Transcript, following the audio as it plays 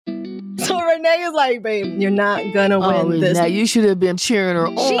So Renee is like, babe, you're not gonna win this. Now you should have been cheering her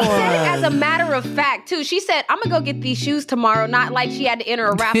on. She said it as a matter of fact, too. She said, I'm going to go get these shoes tomorrow, not like she had to enter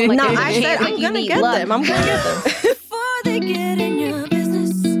a raffle. Like No, I said, I'm gonna get them. I'm gonna get them. Before they get in your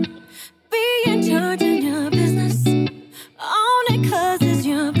business, be in charge of your business. Own it 'cause it's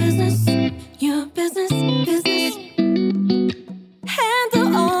your business. Your business, business.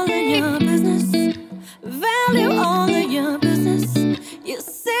 Handle all of your business. Value all of your business. You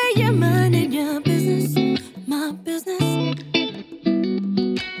say you're minding your business. My business.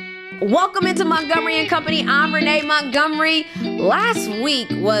 Welcome into Montgomery and Company. I'm Renee Montgomery. Last week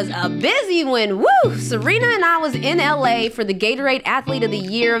was a busy one. Woo! Serena and I was in LA for the Gatorade Athlete of the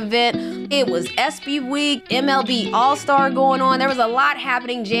Year event. It was ESPY week, MLB All-Star going on. There was a lot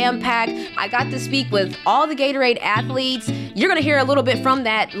happening, jam-packed. I got to speak with all the Gatorade athletes. You're going to hear a little bit from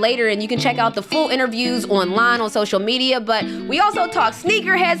that later, and you can check out the full interviews online on social media. But we also talked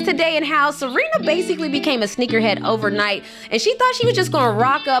sneakerheads today and how Serena basically became a sneakerhead overnight, and she thought she was just going to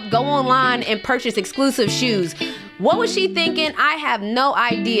rock up, go online, and purchase exclusive shoes. What was she thinking? I have no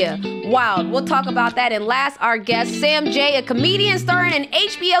idea. Wild. We'll talk about that. And last, our guest, Sam Jay, a comedian starring in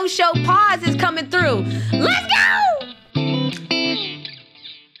HBO show Pause, is coming through. Let's go!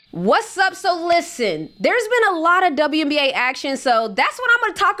 What's up? So listen, there's been a lot of WNBA action, so that's what I'm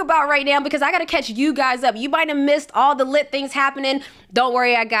going to talk about right now because I got to catch you guys up. You might have missed all the lit things happening. Don't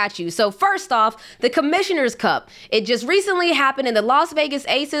worry, I got you. So first off, the Commissioner's Cup. It just recently happened in the Las Vegas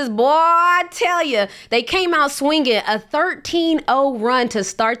Aces. Boy, I tell you, they came out swinging a 13-0 run to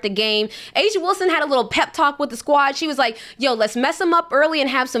start the game. A'ja Wilson had a little pep talk with the squad. She was like, yo, let's mess them up early and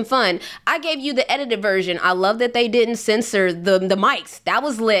have some fun. I gave you the edited version. I love that they didn't censor the mics. That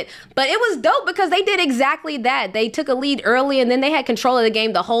was lit. But it was dope because they did exactly that. They took a lead early and then they had control of the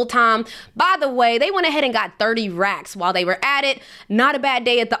game the whole time. By the way, they went ahead and got 30 racks while they were at it. Not a bad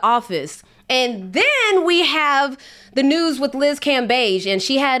day at the office. And then we have the news with Liz Cambage, and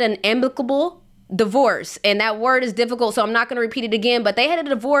she had an amicable divorce. And that word is difficult, so I'm not going to repeat it again, but they had a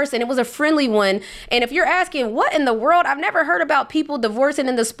divorce and it was a friendly one. And if you're asking, what in the world? I've never heard about people divorcing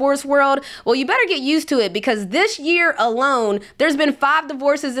in the sports world. Well, you better get used to it because this year alone, there's been 5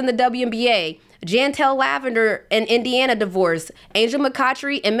 divorces in the WNBA. Jantel Lavender in Indiana divorced. Angel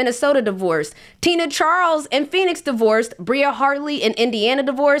McCoughtry in Minnesota divorced. Tina Charles in Phoenix divorced. Bria Hartley in Indiana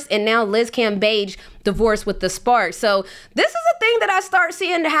divorced. And now Liz Cambage divorced with the Sparks. So this is a thing that I start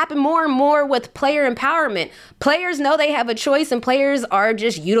seeing to happen more and more with player empowerment. Players know they have a choice and players are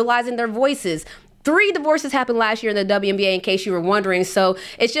just utilizing their voices. 3 divorces happened last year in the WNBA, in case you were wondering. So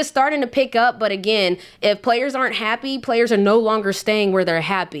it's just starting to pick up. But again, if players aren't happy, players are no longer staying where they're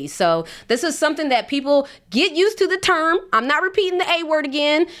happy. So this is something that people get used to the term. I'm not repeating the A word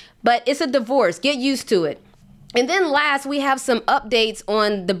again, but it's a divorce. Get used to it. And then last, we have some updates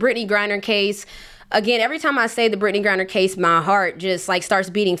on the Brittney Griner case. Again, every time I say the Brittney Griner case, my heart just like starts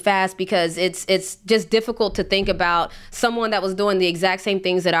beating fast because it's just difficult to think about someone that was doing the exact same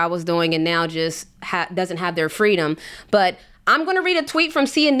things that I was doing and now just doesn't have their freedom. But I'm going to read a tweet from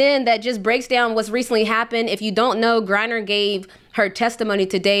CNN that just breaks down what's recently happened. If you don't know, Griner gave her testimony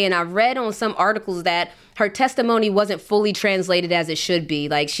today, and I read on some articles that her testimony wasn't fully translated as it should be.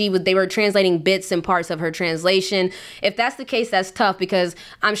 Like they were translating bits and parts of her translation. If that's the case, that's tough because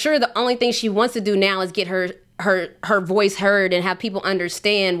I'm sure the only thing she wants to do now is get her voice heard and have people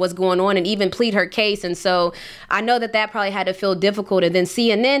understand what's going on and even plead her case. And so I know that probably had to feel difficult. And then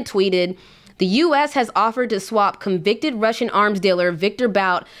CNN tweeted, the U.S. has offered to swap convicted Russian arms dealer Victor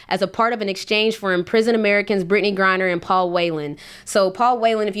Bout as a part of an exchange for imprisoned Americans Brittney Griner and Paul Whelan. So Paul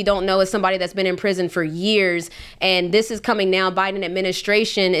Whelan, if you don't know, is somebody that's been in prison for years. And this is coming now. Biden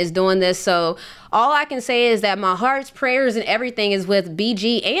administration is doing this. So all I can say is that my heart's prayers and everything is with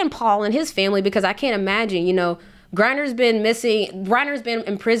BG and Paul and his family because I can't imagine, Griner's been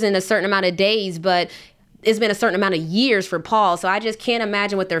in prison a certain amount of days, but it's been a certain amount of years for Paul. So I just can't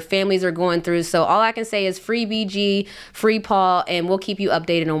imagine what their families are going through. So all I can say is free BG, free Paul, and we'll keep you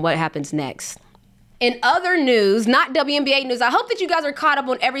updated on what happens next. In other news, not WNBA news, I hope that you guys are caught up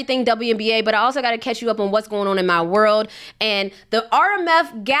on everything WNBA, but I also got to catch you up on what's going on in my world. And the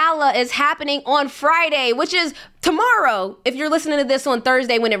RMF Gala is happening on Friday, which is tomorrow. If you're listening to this on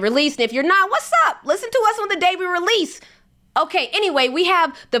Thursday when it released, and if you're not, what's up? Listen to us on the day we release. Okay, anyway, we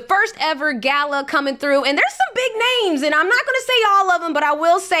have the first ever gala coming through, and there's some big names, and I'm not going to say all of them, but I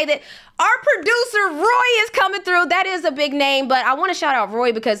will say that our producer, Roy, is coming through. That is a big name, but I want to shout out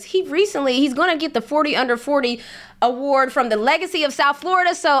Roy because he's going to get the 40 Under 40 award from the Legacy of South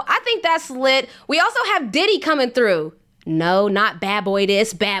Florida, so I think that's lit. We also have Diddy coming through. No, not bad boy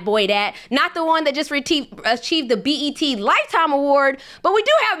this, bad boy that. Not the one that just achieved the BET Lifetime Award. But we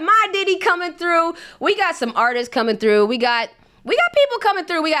do have My Diddy coming through. We got some artists coming through. We got people coming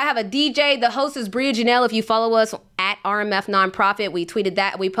through. We got to have a DJ. The host is Bria Janelle. If you follow us at RMF Nonprofit, we tweeted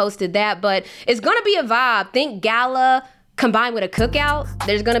that. We posted that. But it's going to be a vibe. Think gala combined with a cookout.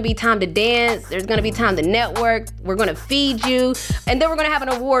 There's going to be time to dance. There's going to be time to network. We're going to feed you. And then we're going to have an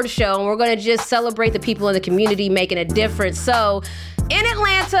award show. And we're going to just celebrate the people in the community making a difference. So in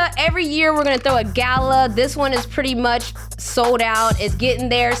Atlanta, every year we're going to throw a gala. This one is pretty much sold out. It's getting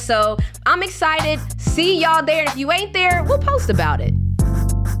there. So I'm excited. See y'all there. If you ain't there, we'll post about it.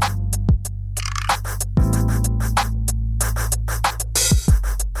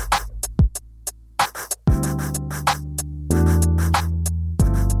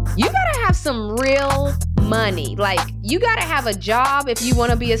 You gotta have some real money. Like, you gotta have a job if you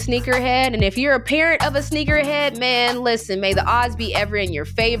want to be a sneakerhead. And if you're a parent of a sneakerhead, man, listen, may the odds be ever in your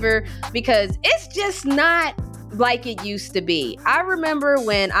favor, because it's just not like it used to be. I remember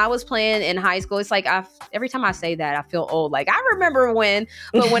when I was playing in high school, it's like every time I say that, I feel old. Like, I remember when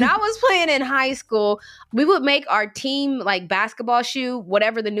I was playing in high school, we would make our team like basketball shoe,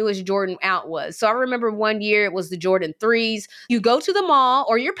 whatever the newest Jordan out was. So I remember one year it was the Jordan 3s. You go to the mall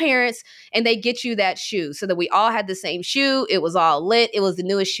or your parents and they get you that shoe so that we all had the same shoe. It was all lit. It was the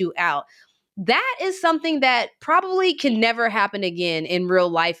newest shoe out. That is something that probably can never happen again in real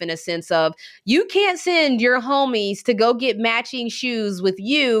life, in a sense of you can't send your homies to go get matching shoes with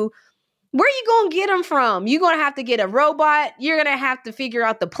you. Where are you going to get them from? You're going to have to get a robot. You're going to have to figure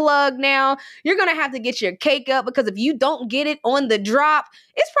out the plug now. You're going to have to get your cake up, because if you don't get it on the drop,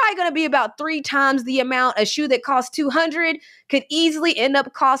 it's probably going to be about 3 times the amount. A shoe that costs $200 could easily end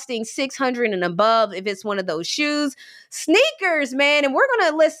up costing $600 and above if it's one of those shoes. Sneakers, man. And we're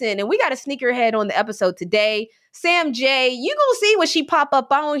going to listen. And we got a sneakerhead on the episode today. Sam J. You going to see when she pop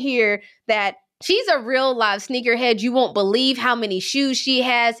up on here that she's a real live sneakerhead. You won't believe how many shoes she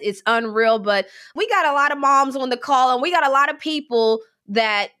has. It's unreal. But we got a lot of moms on the call, and we got a lot of people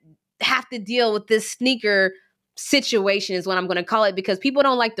that have to deal with this sneaker situation, is what I'm going to call it, because people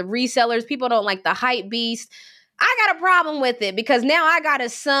don't like the resellers. People don't like the hype beast. I got a problem with it, because now I got a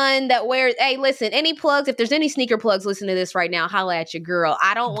son that wears, hey, listen, any plugs, if there's any sneaker plugs listening to this right now, holla at your girl.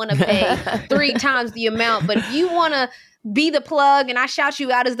 I don't want to pay 3 times the amount, but if you want to be the plug and I shout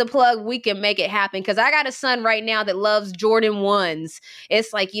you out as the plug, we can make it happen. Because I got a son right now that loves Jordan 1s.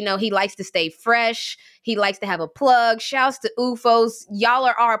 It's like, you know, he likes to stay fresh. He likes to have a plug. Shouts to UFOs. Y'all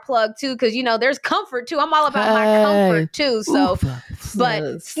are our plug too, because, you know, there's comfort too. I'm all about my comfort too. So, but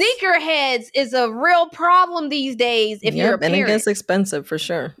sneakerheads is a real problem these days if you're a parent. And it gets expensive for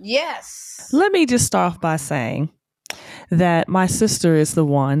sure. Yes. Let me just start off by saying that my sister is the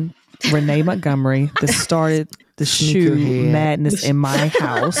one, Renee Montgomery, that started the shoe madness in my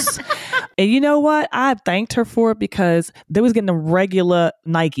house. And you know what? I thanked her for it, because they was getting the regular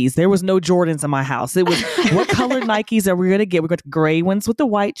Nikes. There was no Jordans in my house. It was, what color Nikes are we going to get? We're going to get gray ones with the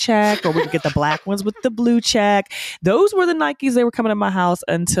white check, or we're going to get the black ones with the blue check. Those were the Nikes they were coming in my house,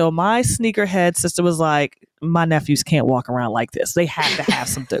 until my sneakerhead sister was like, my nephews can't walk around like this. They have to have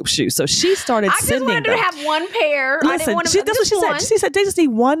some dope shoes. So she started sending them. I just wanted to have one pair. Listen, that's what she said. She said they just need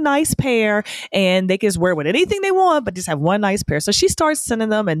one nice pair, and they can just wear with anything they want, but just have one nice pair. So she started sending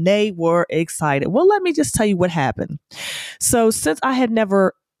them, and they were excited. Well, let me just tell you what happened. So since I had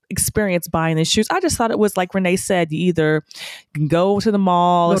never experienced buying these shoes, I just thought it was like Renee said, you either can go to the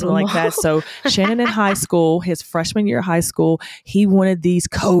mall or something like that. So Shannon in high school, his freshman year of high school, he wanted these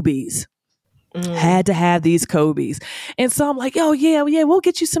Kobe's. Had to have these Kobe's. And so I'm like, oh, yeah, we'll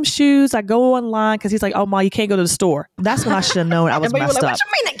get you some shoes. I go online, because he's like, oh, Ma, you can't go to the store. That's when I should have known I was messed up. What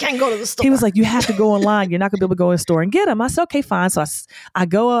you mean I can't go to the store? He was like, you have to go online. You're not going to be able to go in the store and get them. I said, okay, fine. So I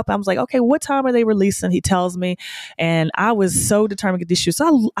go up. I was like, okay, what time are they releasing? He tells me. And I was so determined to get these shoes.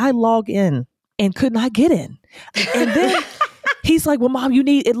 So I log in and could not get in. And then he's like, well, Mom, you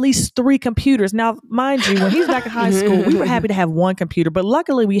need at least 3 computers. Now, mind you, when he's back in high school, we were happy to have 1 computer, but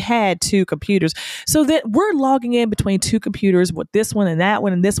luckily we had 2 computers. So that we're logging in between 2 computers with this one and that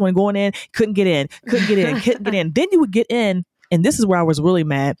one and this one, going in, couldn't get in. Then you would get in, and this is where I was really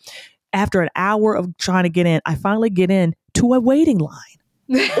mad. After an hour of trying to get in, I finally get in to a waiting line.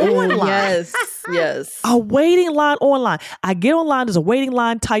 Online. Yes. A waiting line online. I get online. There's a waiting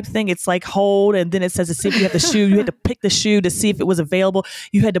line type thing. It's like hold, and then it says to see if you have the shoe. You had to pick the shoe to see if it was available.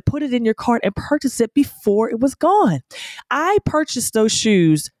 You had to put it in your cart and purchase it before it was gone. I purchased those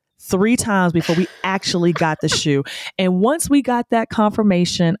shoes 3 times before we actually got the shoe. And once we got that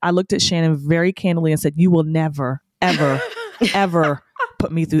confirmation, I looked at Shannon very candidly and said, you will never, ever, ever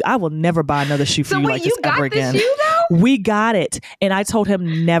put me through. I will never buy another shoe for you like this ever again. So wait, you got the shoe though? We got it. And I told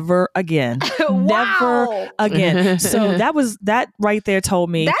him never again. Never Wow. again. So that right there told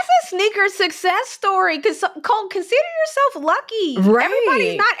me. That's a sneaker success story. Because Cole, consider yourself lucky. Right.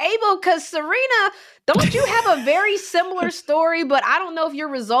 Everybody's not able. Because Serena, don't you have a very similar story? But I don't know if your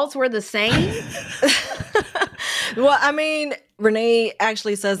results were the same. Well, I mean, Renee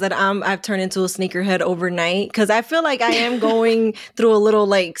actually says that I've turned into a sneakerhead overnight because I feel like I am going through a little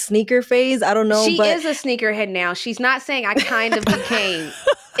like sneaker phase. I don't know. She but is a sneakerhead now. She's not saying I kind of became.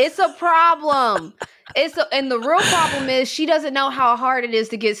 It's a problem. And the real problem is she doesn't know how hard it is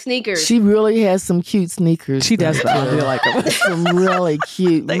to get sneakers. She really has some cute sneakers. She does. I feel like some really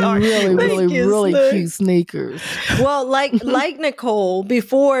cute, really cute sneakers. Well, like Nicole,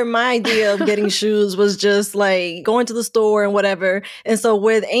 before my idea of getting shoes was just like going to the store and whatever. And so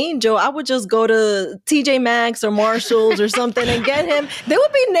with Angel, I would just go to TJ Maxx or Marshalls or something and get him. They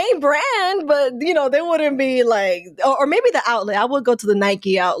would be name brand, but they wouldn't be like, or maybe the outlet. I would go to the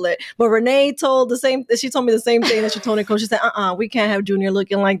Nike outlet. But Renee told she told me the same thing that she told Nicole. She said, we can't have Junior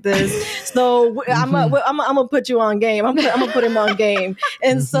looking like this. So I'm gonna put you on game. I'm gonna put him on game.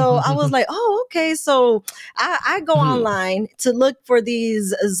 And so I was like, oh, okay. So I go online to look for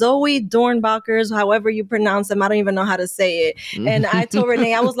these Zoe Dornbachers, however you pronounce them. I don't even know how to say it. And I told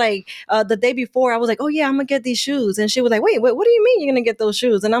Renee, I was like, the day before, I was like, oh yeah, I'm gonna get these shoes. And she was like, wait, what do you mean you're gonna get those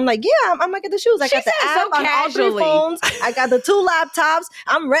shoes? And I'm like, yeah, I'm gonna get the shoes. I got the app on all 3 phones. I got the 2 laptops.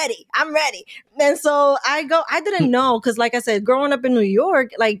 I'm ready. And so I didn't know, because like I said, growing up in New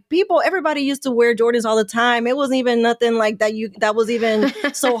York, like everybody used to wear Jordans all the time. It wasn't even nothing like that that was even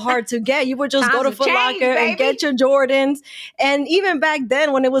so hard to get. You would just go to Foot Locker and get your Jordans. And even back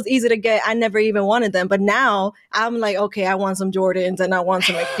then when it was easy to get, I never even wanted them. But now I'm like, okay, I want some Jordans and I want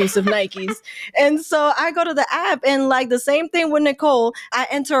some exclusive Nikes. And so I go to the app and like the same thing with Nicole, I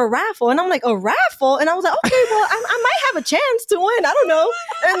enter a raffle and I'm like, a raffle? And I was like, okay, well, I might have a chance to win. I don't know.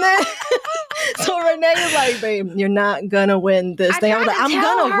 And then so Renee was like, babe, you're not gonna win this thing. I was like, I'm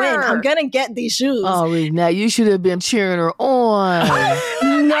gonna win. I'm gonna get these shoes. Oh, Renee, you should have been cheering her on.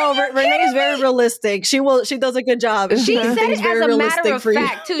 No, Renee is very realistic. She does a good job. She said it as a matter of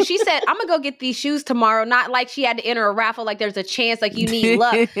fact, too. She said, I'm gonna go get these shoes tomorrow. Not like she had to enter a raffle, like there's a chance, like you need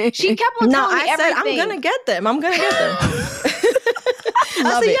luck. She kept on telling me everything. I said, I'm gonna get them.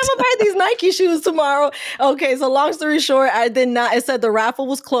 I said, yeah, I'm gonna buy these Nike shoes tomorrow. Okay, so long story short, I did not. It said the raffle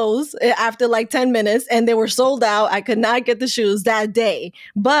was closed after like 10 minutes and they were sold out. I could not get the shoes that day.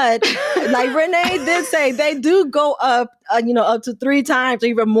 But like Renee did say, they do go up, up to 3 times or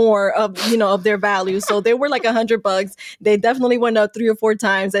even more of their value. So they were like $100. They definitely went up 3 or 4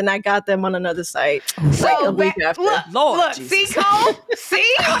 times, and I got them on another site. So like a week after. Look, see, Cole?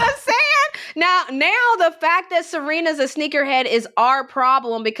 See what I'm saying? Now the fact that Serena's a sneakerhead is our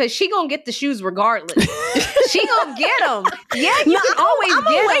problem because she gonna get the shoes regardless. She gonna get them. Yeah, you can always I'm get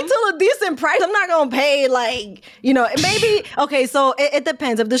gonna them. wait till a decent price. I'm not gonna pay like, maybe, okay, so it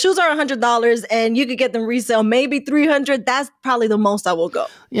depends. If the shoes are $100 and you could get them resale, maybe $300, that's probably the most I will go.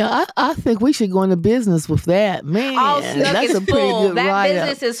 Yeah, I think we should go into business with that. Man, Oh, Snook that's is a pretty full. good That write-up.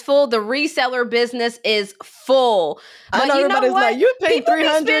 business is full. The reseller business is full. But I know you know everybody's what? like, you paid People be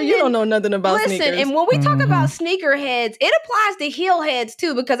 $300, you don't know nothing about Listen, sneakers. and when we talk about sneaker heads, it applies to heel heads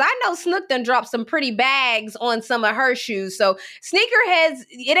too, because I know Snook done dropped some pretty bags on some of her shoes. So sneaker heads,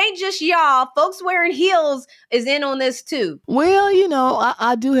 it ain't just y'all. Folks wearing heels is in on this too. Well,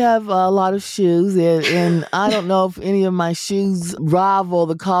 I do have a lot of shoes, and I don't know if any of my shoes rival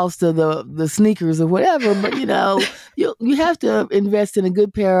the cost of the sneakers or whatever, but you have to invest in a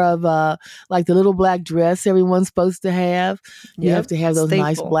good pair of like the little black dress everyone's supposed to have. You Yep, have to have those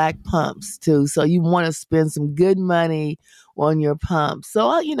nice staple. black pumps too. So you want to spend some good money on your pumps.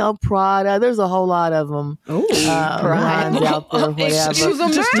 So, Prada, there's a whole lot of them. Lines out there, whatever. Excuse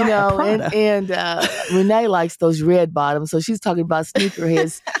me? And Renee likes those red bottoms. So she's talking about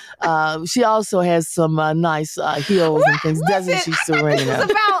sneakerheads. She also has some nice heels and things, doesn't she, Serena? This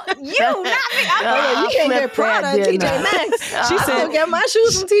is about you, not me. You can't get Prada at TJ Maxx. She I said- don't get my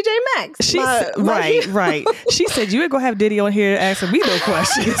shoes from TJ Maxx. She said, right. She said, you ain't gonna have Diddy on here asking me no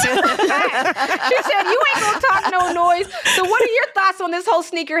questions. She said, you ain't gonna talk no noise. So what are your thoughts on this whole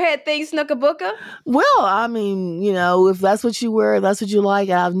sneakerhead thing, Snookabuka? Well, I mean, if that's what you wear, that's what you like.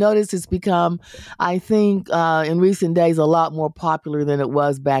 And I've noticed it's become, I think, in recent days, a lot more popular than it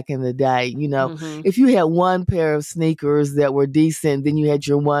was back in the day. If you had one pair of sneakers that were decent, then you had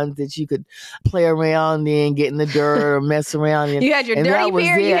your ones ones that you could play around in, get in the dirt or mess around in. You had your And dirty that was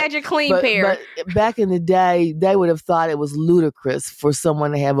pair, you it. had your clean pair. But back in the day, they would have thought it was ludicrous for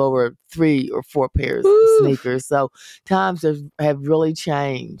someone to have over 3 or 4 pairs of sneakers. So times have really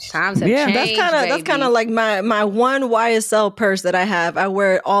changed. Times have changed. That's kind of like my one YSL purse that I have. I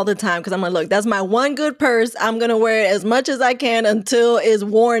wear it all the time because I'm like, look, that's my one good purse. I'm gonna wear it as much as I can until it's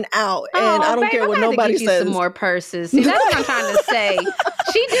worn out, and I don't care what nobody says. Some more purses. See, that's what I'm trying to say.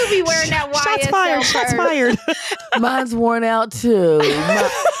 She do be wearing that YSL purse. Shots fired. Mine's worn out too.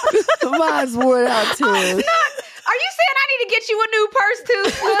 Mine's worn out too. Are you saying I need to get you a new purse too?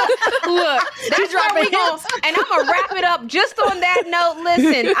 Look, that's where we go. And I'm gonna wrap it up just on that note.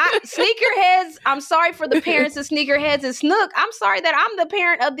 Listen, sneakerheads, I'm sorry for the parents of sneakerheads, and Snook, I'm sorry that I'm the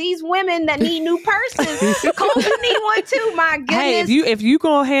parent of these women that need new purses. Cole, you need one too. My goodness. Hey, if you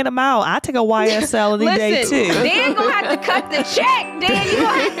gonna hand them out, I take a YSL any day too. Dan gonna have to cut the check. Dan, you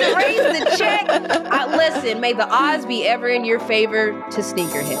gonna have to raise the check. Listen, may the odds be ever in your favor to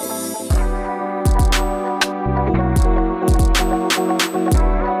sneakerheads.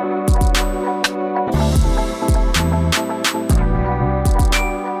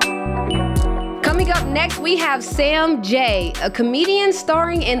 Up next, we have Sam J, a comedian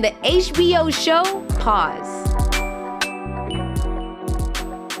starring in the HBO show Pause.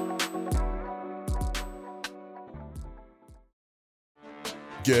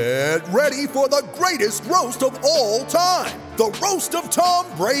 Get ready for the greatest roast of all time, the Roast of Tom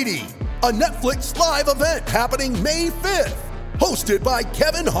Brady, a Netflix live event happening May 5th. Hosted by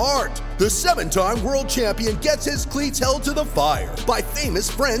Kevin Hart, the 7-time world champion gets his cleats held to the fire by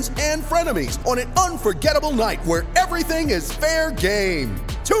famous friends and frenemies on an unforgettable night where everything is fair game.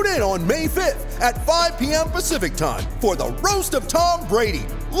 Tune in on May 5th at 5 p.m. Pacific time for the Roast of Tom Brady,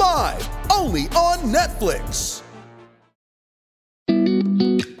 live only on Netflix.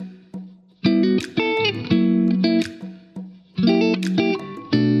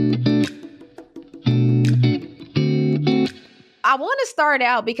 I want to start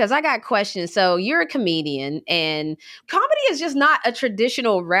out because I got questions. So you're a comedian and comedy is just not a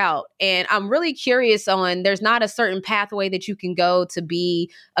traditional route. And I'm really curious on, there's not a certain pathway that you can go to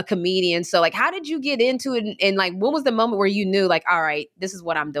be a comedian. So like, how did you get into it? And like, what was the moment where you knew like, all right, this is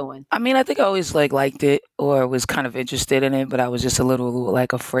what I'm doing? I mean, I think I always liked it or was kind of interested in it, but I was just a little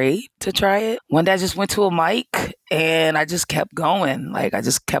like afraid to try it. One day I just went to a mic and I just kept going. Like I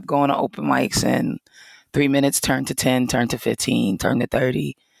just kept going to open mics, and 3 minutes turned to 10, turned to 15, turned to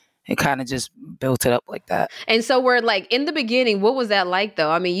 30. It kind of just built it up like that. And so we're like, in the beginning, what was that like though?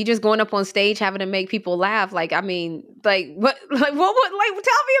 I mean, you just going up on stage, having to make people laugh. Like, I mean, like what would, like, tell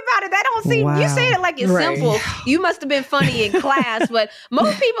me about it. That don't seem, you say it like it's simple. You must've been funny in class, but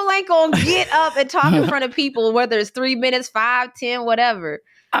most people ain't going to get up and talk in front of people, whether it's 3 minutes, 5, 10, whatever.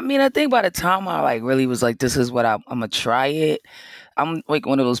 I mean, I think by the time I like really was like, this is what I'm going to try it. I'm like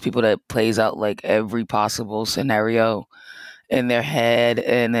one of those people that plays out like every possible scenario in their head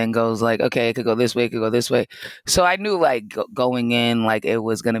and then goes like, okay, it could go this way, it could go this way. So I knew like going in, like it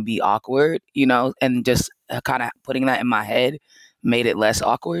was going to be awkward, you know, and just kind of putting that in my head made it less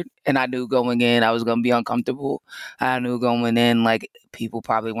awkward. And I knew going in, I was going to be uncomfortable. I knew going in, like people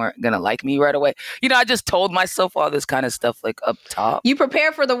probably weren't going to like me right away. You know, I just told myself all this kind of stuff like up top. You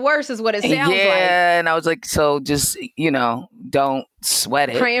prepare for the worst is what it sounds like. Yeah, and I was like, so just, you know, don't sweat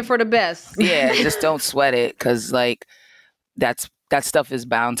it. Praying for the best. Yeah, just don't sweat it, because like that stuff is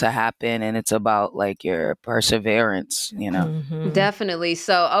bound to happen, and it's about like your perseverance, you know. Mm-hmm. Definitely.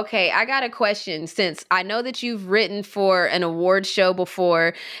 So, okay, I got a question, since I know that you've written for an award show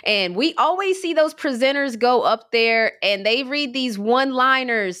before, and we always see those presenters go up there and they read these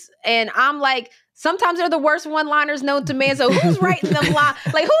one-liners, and I'm like, sometimes they're the worst one-liners known to man. So who's writing them lines?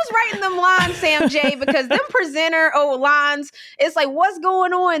 Like, who's writing them lines, Sam J? Because them presenter lines, it's like, what's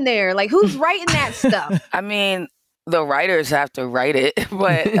going on there? Like, who's writing that stuff? I mean, the writers have to write it,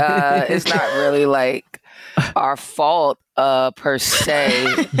 but it's not really like our fault per se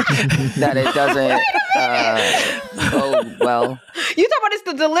that it doesn't go well. You talking about it's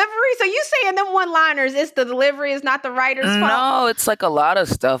the delivery? So you saying them one-liners, it's the delivery, it's not the writer's fault? No, it's like a lot of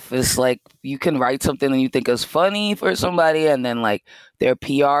stuff. It's like you can write something and you think is funny for somebody, and then like their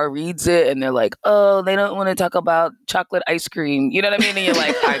PR reads it and they're like, oh, they don't want to talk about chocolate ice cream. You know what I mean? And you're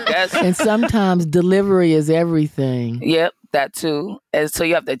like, I guess. And sometimes delivery is everything. Yep, that too. And so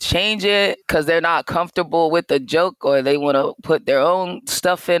you have to change it because they're not comfortable with the joke, or they want to put their own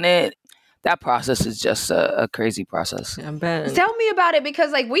stuff in it. that process is just a crazy process. I bet. Tell me about it,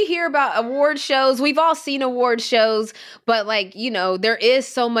 because like we hear about award shows, we've all seen award shows, but like, you know, there is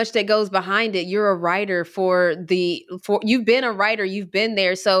so much that goes behind it. You're a writer for you've been a writer, you've been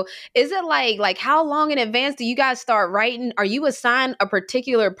there. So is it like how long in advance do you guys start writing? Are you assigned a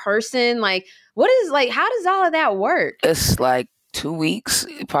particular person? Like how does all of that work? It's like 2 weeks,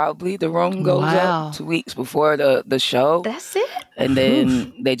 probably the room goes Wow. up 2 weeks before the show. That's it? And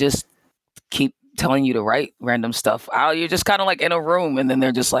then they just keep telling you to write random stuff. You're just kind of like in a room, and then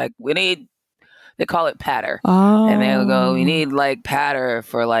they're just like, they call it patter. Oh. And they'll go, we need like patter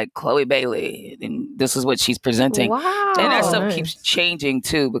for like Chloe Bailey. And this is what she's presenting. Wow. And that stuff nice. keeps changing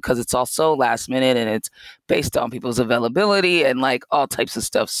too, because it's all so last minute and it's based on people's availability and like all types of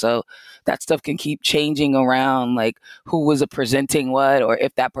stuff. So that stuff can keep changing around, like who was presenting what, or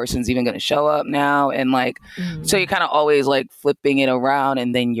if that person's even going to show up now. And like, so you're kind of always like flipping it around,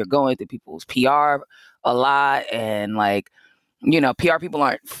 and then you're going through people's PR a lot. And like, you know, PR people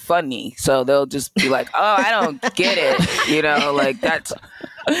aren't funny, so they'll just be like, oh, I don't get it, you know, like that's,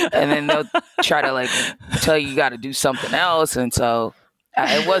 and then they'll try to like tell you got to do something else. And so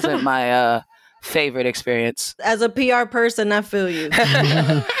it wasn't my favorite experience. As a PR person, I feel you.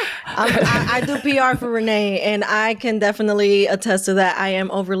 I do PR for Renee, and I can definitely attest to that. I am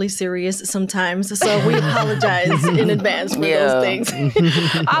overly serious sometimes, so we apologize in advance for those things.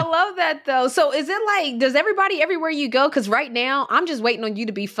 I love that though. So is it like, does everybody everywhere you go? Because right now I'm just waiting on you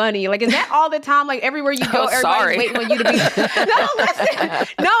to be funny. Like, is that all the time? Like everywhere you go, everybody's waiting on you to be. No, listen.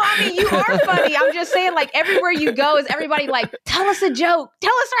 No, I mean you are funny. I'm just saying, like everywhere you go, is everybody like, tell us a joke?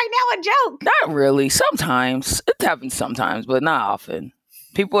 Tell us right now a joke. Not really. Sometimes it happens, sometimes, but not often.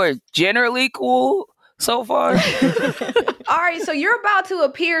 People are generally cool so far. All right, so you're about to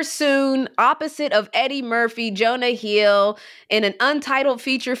appear soon opposite of Eddie Murphy, Jonah Hill, in an untitled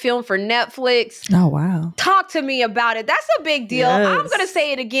feature film for Netflix. Oh, wow. Talk to me about it. That's a big deal. Yes. I'm going to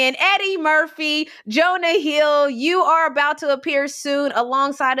say it again. Eddie Murphy, Jonah Hill, you are about to appear soon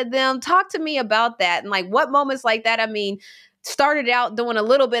alongside of them. Talk to me about that, and like what moments like that. I mean, started out doing a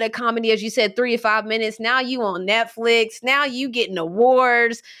little bit of comedy, as you said, 3 to 5 minutes. Now you on Netflix. Now you getting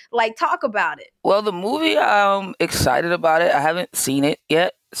awards. Like, talk about it. Well, the movie, I'm excited about it. I haven't seen it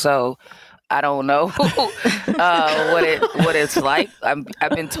yet, so I don't know what it's like. I've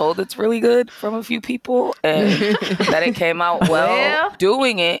been told it's really good from a few people, and that it came out well. Well.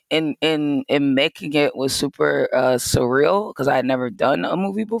 Doing it and making it was super surreal, because I had never done a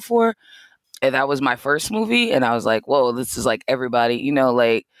movie before. And that was my first movie, and I was like, whoa, this is like everybody, you know,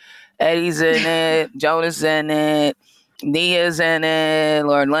 like Eddie's in it, Jonah's in it, Nia's in it,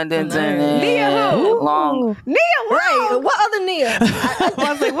 Lauren London's in it. Nia who? Long Nia, Right. What other Nia? I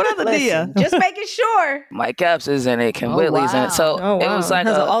was like, what other Nia? just making sure. Mike Epps is in it, Kim Whitley's in wow. it. So Oh, wow. it was like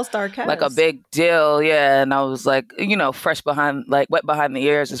Has an a all-star cast. like a big deal, yeah. And I was like, you know, wet behind the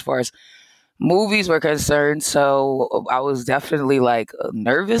ears as far as movies were concerned. So I was definitely like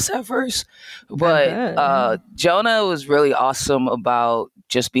nervous at first, but Jonah was really awesome about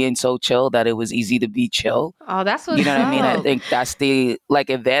just being so chill that it was easy to be chill. Oh, that's what You know what I mean? I think that's the like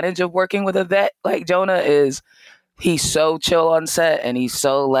advantage of working with a vet like Jonah is he's so chill on set, and he's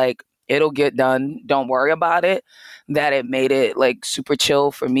so like, it'll get done, don't worry about it, that it made it like super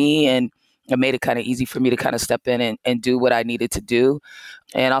chill for me, and it made it kind of easy for me to kind of step in and do what I needed to do.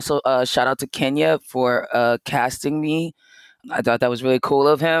 And also shout out to Kenya for casting me. I thought that was really cool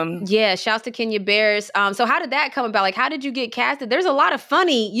of him. Yeah, shouts to Kenya Barris. So how did that come about? Like, how did you get casted? There's a lot of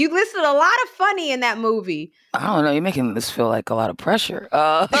funny. You listed a lot of funny in that movie. I don't know. You're making this feel like a lot of pressure.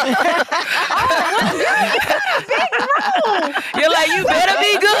 You're like, you better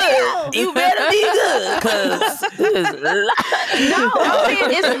be good. You better be good. Because No, I'm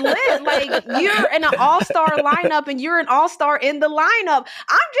saying it's lit. Like, you're in an all-star lineup, and you're an all-star in the lineup.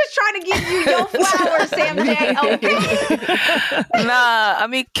 I'm just trying to give you your flowers, Sam J. Okay? Nah, I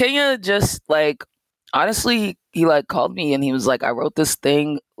mean, Kenya just like, honestly, he like called me and he was like, I wrote this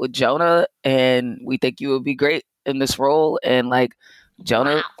thing with Jonah and we think you would be great in this role. And like,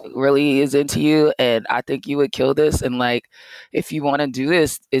 Jonah really is into you and I think you would kill this. And like, if you want to do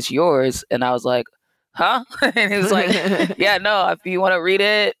this, it's yours. And I was like, huh? And he was like, yeah, no, if you want to read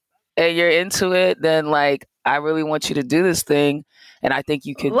it and you're into it, then like, I really want you to do this thing. And I think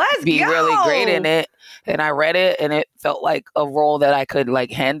you could Let's be go. really great in it. And I read it and it felt like a role that I could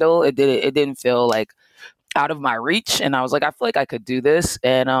like handle. It didn't feel like out of my reach, and I was like, I feel like I could do this,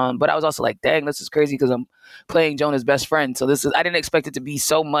 and but I was also like, dang, this is crazy because I'm playing Jonah's best friend, so I didn't expect it to be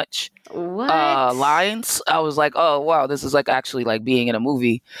so much What? lines. I was like, oh wow, this is like actually like being in a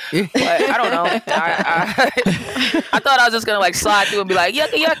movie. But I don't know. I thought I was just gonna like slide through and be like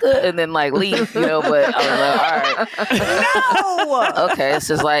yucka yucka and then like leave, you know. But I was like, all right, No. okay, it's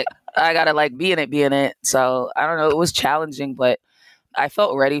just like I gotta like be in it. So I don't know. It was challenging, but I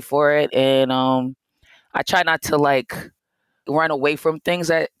felt ready for it, and I try not to like run away from things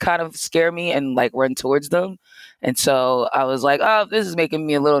that kind of scare me and like run towards them. And so I was like, oh, this is making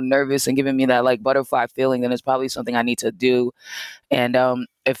me a little nervous and giving me that like butterfly feeling, then it's probably something I need to do. And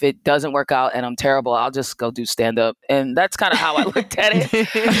if it doesn't work out and I'm terrible, I'll just go do stand up. And that's kind of how I looked at it.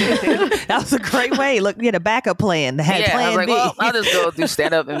 That was a great way. Look, you had a backup plan. Had Yeah, I plan was like, B. well, I'll just go do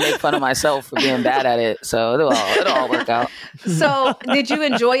stand up and make fun of myself for being bad at it. So it'll all work out. So did you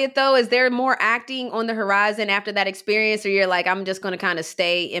enjoy it though? Is there more acting on the horizon after that experience, or you're like, I'm just going to kind of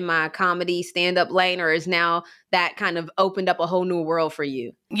stay in my comedy stand-up lane, or is now that kind of opened up a whole new world for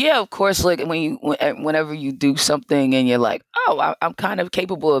you? Yeah, of course. Like whenever you do something and you're like, oh, I'm kind of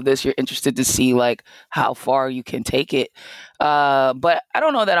capable of this, you're interested to see like how far you can take it. But I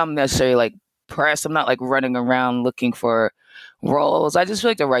don't know that I'm necessarily like pressed. I'm not like running around looking for roles. I just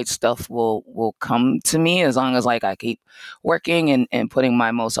feel like the right stuff will come to me as long as like I keep working and putting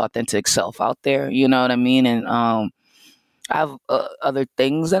my most authentic self out there. You know what I mean? And I have other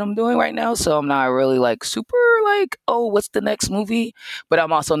things that I'm doing right now, so I'm not really like super like, oh, what's the next movie? But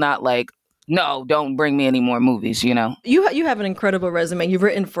I'm also not like, no, don't bring me any more movies, you know? You have an incredible resume. You've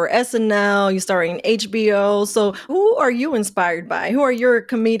written for SNL, you're starring in HBO. So who are you inspired by? Who are your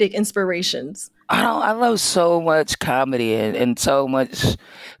comedic inspirations? I love so much comedy, and so much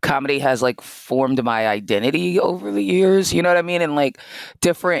comedy has like formed my identity over the years, you know what I mean? And like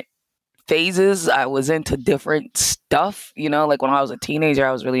different phases, I was into different stuff, you know? Like when I was a teenager,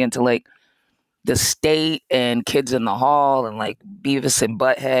 I was really into like The State and Kids in the Hall and like Beavis and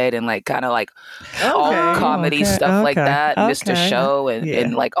Butthead and like kind of like alt comedy stuff like that, Mr. Show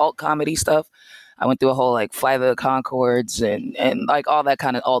and like alt comedy stuff. I went through a whole like Flight of the Conchords and like all that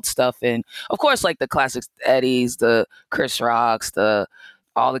kind of alt stuff. And of course, like the classics, Eddies, the Chris Rocks,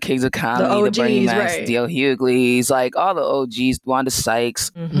 all the Kings of Comedy, the Bernie Macs, right. D.L. Hughley's, like all the OGs, Wanda Sykes,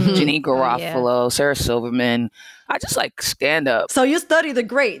 Janine Garofalo, Sarah Silverman. I just like stand up. So you study the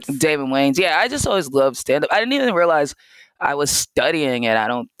greats. David Wayne's. Yeah, I just always loved stand up. I didn't even realize I was studying it, I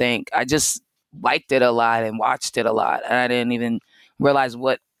don't think. I just liked it a lot and watched it a lot. And I didn't even realize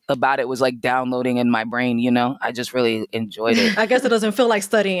what about it was like downloading in my brain, you know? I just really enjoyed it. I guess it doesn't feel like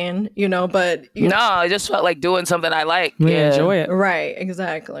studying, but No, it just felt like doing something I like. We enjoy it. Right,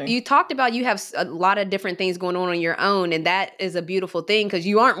 exactly. You talked about you have a lot of different things going on your own, and that is a beautiful thing because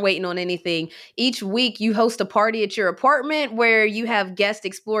you aren't waiting on anything. Each week you host a party at your apartment where you have guests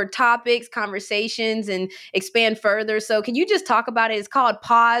explore topics, conversations, and expand further. So can you just talk about it? It's called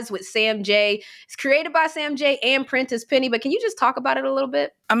Pause with Sam J. It's created by Sam J and Prentice Penny, but can you just talk about it a little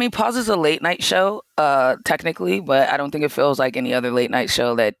bit? I mean, Pause is a late night show, technically, but I don't think it feels like any other late night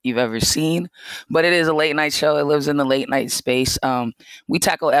show that you've ever seen. But it is a late night show. It lives in the late night space. We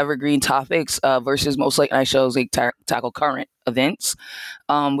tackle evergreen topics versus most late night shows. They tackle current events.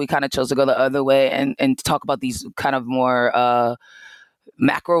 We kind of chose to go the other way and talk about these kind of more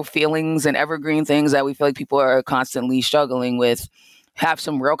macro feelings and evergreen things that we feel like people are constantly struggling with. Have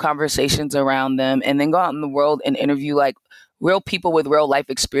some real conversations around them, and then go out in the world and interview like real people with real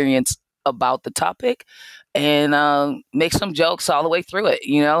life experience about the topic, and make some jokes all the way through it,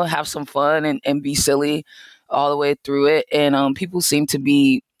 you know, have some fun and be silly all the way through it. And people seem to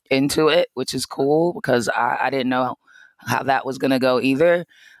be into it, which is cool because I didn't know how that was going to go either.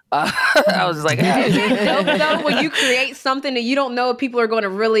 I was like, Is it dope though when you create something and you don't know if people are going to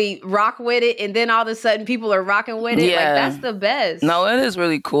really rock with it, and then all of a sudden people are rocking with it? Yeah. Like that's the best. No, it is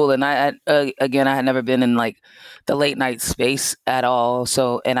really cool. And I had never been in like the late night space at all.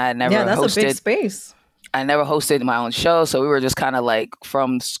 So, and I had never that's hosted. a big space. I never hosted my own show. So we were just kind of like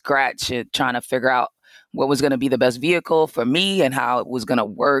from scratch trying to figure out what was going to be the best vehicle for me and how it was going to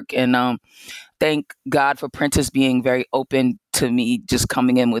work. And thank God for Prentice being very open to me just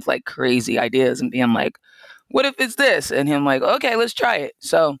coming in with like crazy ideas and being like, what if it's this? And him like, okay, let's try it.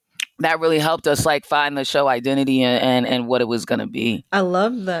 So that really helped us like find the show identity and what it was going to be. I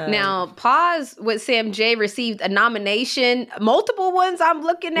love that. Now, Pause with Sam J received a nomination, multiple ones I'm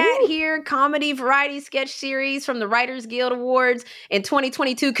looking at here, comedy, variety, sketch series from the Writers Guild Awards in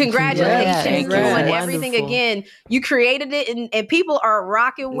 2022. Congratulations Yes, on wonderful. everything again. You created it and people are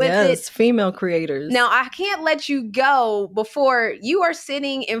rocking with yes, it. female creators. Now, I can't let you go before you are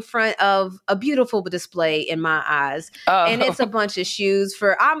sitting in front of a beautiful display in my eyes. Oh. And it's a bunch of shoes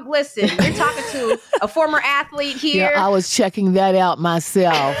listen, you're talking to a former athlete here. Yeah, I was checking that out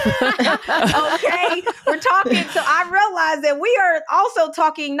myself. Okay, we're talking. So I realized that we are also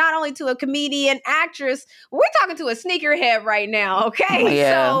talking not only to a comedian, actress, we're talking to a sneakerhead right now. Okay,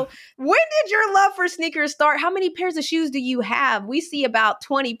 Yeah. so when did your love for sneakers start? How many pairs of shoes do you have? We see about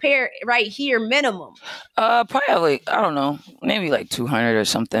 20 pair right here minimum. Probably, I don't know, maybe like 200 or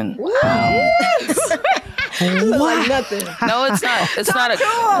something. like nothing. No, it's not. It's not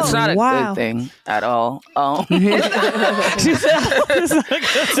a Wow. good thing at all. She said, "It's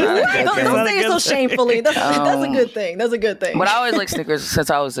not a good thing." Don't say it so shamefully. That's a good thing. That's a good thing. But I always like sneakers since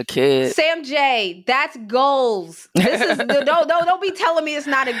I was a kid. Sam J, that's goals. This is don't be telling me it's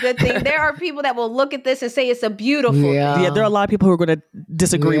not a good thing. There are people that will look at this and say it's a beautiful thing. Yeah, there are a lot of people who are going to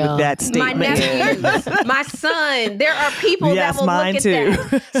disagree Yeah. with that My statement. nephews, my son. There are people Yes, that will mine look at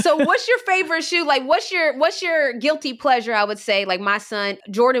too. that. So, what's your favorite shoe? Like, what's your guilty pleasure? I would say, like my son,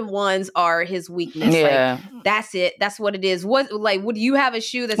 Jordan 1s are his weakness. Yeah. Like, that's it. That's what it is. What would you have a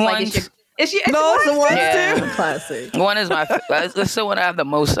shoe that's like? Ones. It's No, it's the ones? ones Yeah. too. Classic. One is that's the one I have the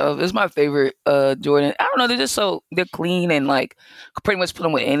most of. It's my favorite Jordan. I don't know, they're clean and like pretty much put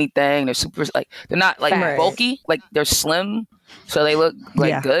them with anything. They're super like they're not like Right. bulky, like they're slim, so they look like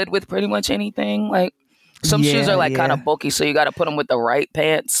Yeah. good with pretty much anything. Like some shoes Yeah, are like kind yeah. of bulky, so you got to put them with the right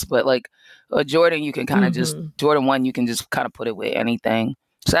pants. But like a Jordan, you can kind of just Jordan 1, you can just kind of put it with anything.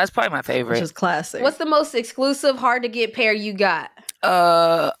 So that's probably my favorite. Which is classic. What's the most exclusive, hard to get pair you got?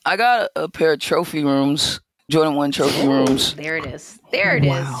 I got a pair of trophy rooms, Jordan 1 trophy rooms. There it is. There it is.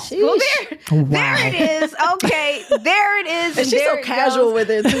 Wow. Well, there it is. Okay, there it is. and she's there so it casual goes. with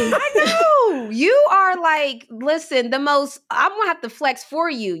it too. I know. You are like, listen, the most, I'm going to have to flex for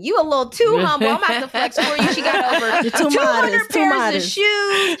you. You a little too humble. I'm going to have to flex for you. She got over You're too 200 modest, too pairs modest. of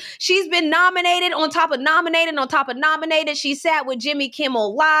shoes. She's been nominated on top of nominated on top of nominated. She sat with Jimmy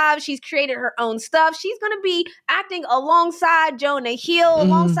Kimmel Live. She's created her own stuff. She's going to be acting alongside Jonah Hill,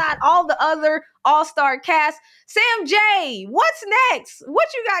 alongside all the other all-star cast. Sam J, what's next? What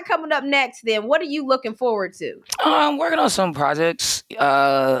you got coming up next then? What are you looking forward to? I'm working on some projects.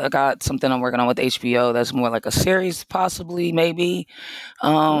 I got something I'm working on with HBO that's more like a series, possibly, maybe.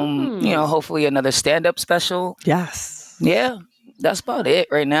 Hopefully another stand-up special. Yes. Yeah, that's about it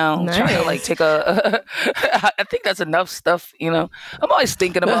right now. I'm trying to like take I think that's enough stuff, I'm always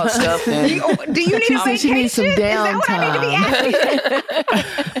thinking about stuff. And, Do you need She a said vacation? she needs some Is that what I need to be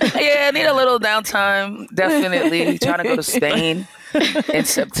asking? yeah, I need a little downtime. Definitely trying to go to Spain in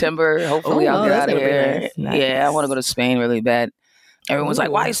September. Hopefully I'll get that's out of gonna be here. nice. Yeah, I want to go to Spain really bad. Everyone's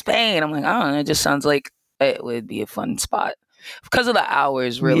like, why Spain? I'm like, I don't know. It just sounds like it would be a fun spot. Because of the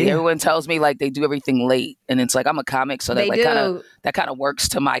hours, really. Yeah. Everyone tells me like they do everything late. And it's like I'm a comic, so that They like do. kind of works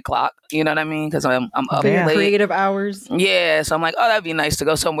to my clock. You know what I mean? Because I'm up Yeah. late. Creative hours. Yeah, so I'm like, oh, that'd be nice to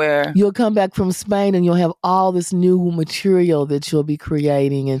go somewhere. You'll come back from Spain and you'll have all this new material that you'll be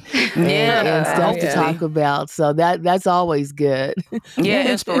creating and stuff to Yeah. talk about. So that's always good.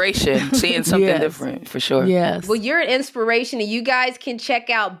 Yeah, inspiration. Seeing something Yes. different for sure. Yes. Well, you're an inspiration, and you guys can check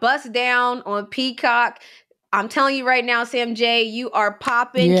out Bust Down on Peacock. I'm telling you right now, Sam J, you are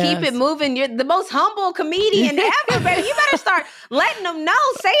popping. Yes. Keep it moving. You're the most humble comedian ever, baby. You better start letting them know.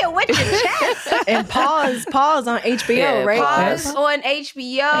 Say it with your chest. And pause on HBO, Yeah, right? Pause on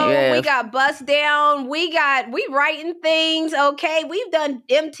HBO. Yeah. We got Bust Down. We writing things. Okay, we've done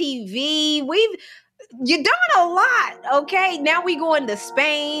MTV. You're doing a lot, okay? Now we going to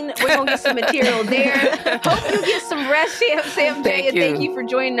Spain. We're gonna get some material there. Hope you get some rest, Sam J. Thank And thank you. you for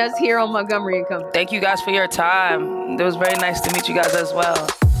joining us here on Montgomery and Company. Thank you guys for your time. It was very nice to meet you guys as well.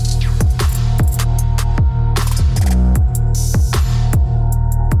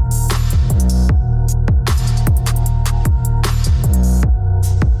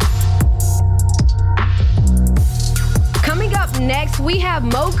 Coming up next, we have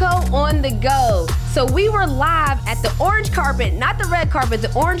Moco on the go. So we were live at the orange carpet, not the red carpet,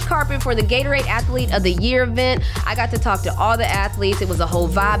 the orange carpet for the Gatorade Athlete of the Year event. I got to talk to all the athletes. It was a whole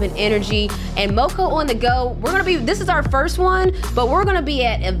vibe and energy. And Moco on the go, this is our first one, but we're gonna be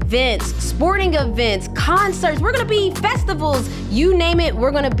at events, sporting events, concerts. We're gonna be festivals, you name it,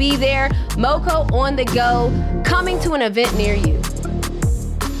 we're gonna be there. Moco on the go, coming to an event near you.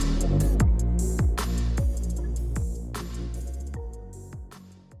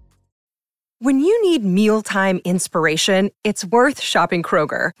 need mealtime inspiration, it's worth shopping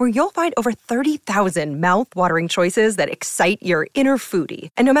Kroger, where you'll find over 30,000 mouth-watering choices that excite your inner foodie.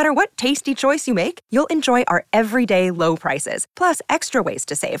 And no matter what tasty choice you make, you'll enjoy our everyday low prices, plus extra ways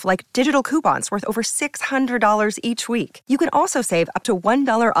to save, like digital coupons worth over $600 each week. You can also save up to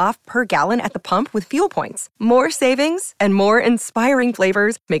 $1 off per gallon at the pump with fuel points. More savings and more inspiring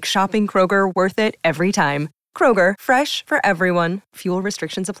flavors make shopping Kroger worth it every time. Kroger, fresh for everyone. Fuel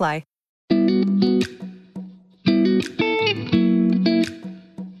restrictions apply.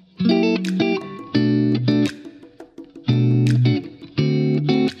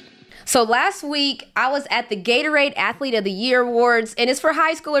 So last week, I was at the Gatorade Athlete of the Year Awards, and it's for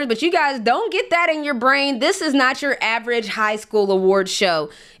high schoolers, but you guys don't get that in your brain. This is not your average high school award show.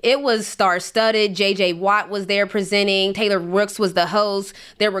 It was star-studded. J.J. Watt was there presenting. Taylor Rooks was the host.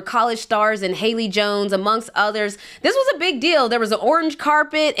 There were college stars and Haley Jones, amongst others. This was a big deal. There was an orange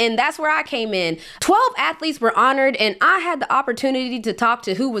carpet, and that's where I came in. 12 athletes were honored, and I had the opportunity to talk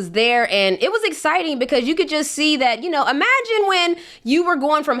to who was there, and it was exciting because you could just see that, imagine when you were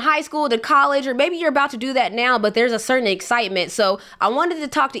going from high school to college, or maybe you're about to do that now, but there's a certain excitement. So I wanted to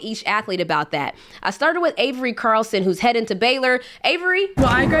talk to each athlete about that. I started with Avery Carlson, who's heading to Baylor. Avery? Well,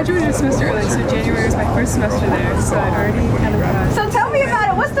 I graduated a semester early, so January was my first semester there, so I'd already kind of So tell me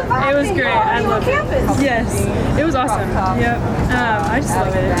about it. What's the vibe? It was great. I loved it. Campus? Yes, it was awesome. Yep. I just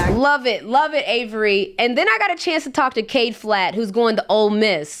love it. Love it, Avery. And then I got a chance to talk to Cade Flatt, who's going to Ole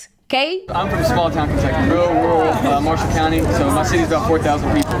Miss. Okay? I'm from small town Kentucky, real rural Marshall County. So my city's about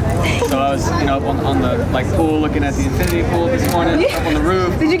 4,000 people. So I was, up on the pool, looking at the infinity pool this morning, up on the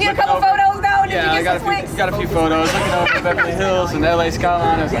roof. Did you get a couple photos though? Yeah, I got a few photos, looking over the Beverly Hills and the LA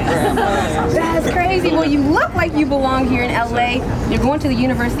skyline. I was like, that's crazy. Well, you look like you belong here in LA. You're going to the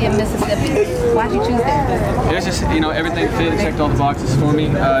University of Mississippi. Why'd you choose that? It was just, everything fit. It checked all the boxes for me.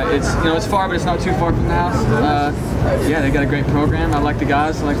 It's far, but it's not too far from the house. They got a great program. I like the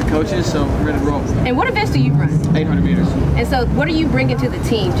guys, I like the coaches, so I'm ready to roll. And what events do you run? 800 meters. And so what are you bringing to the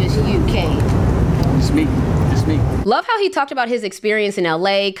team, just you, Cade? Just me. Love how he talked about his experience in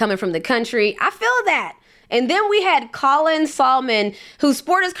LA, coming from the country. I feel that. And then we had Colin Salmon, whose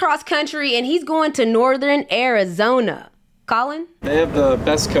sport is cross country, and he's going to Northern Arizona. Colin? They have the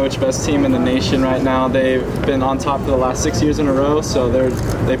best coach, best team in the nation right now. They've been on top for the last 6 years in a row, so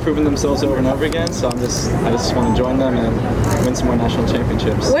they've proven themselves over and over again. So I just want to join them and win some more national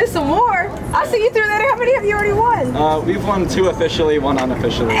championships. Win some more? I see you through that. How many have you already won? We've won 2 officially, 1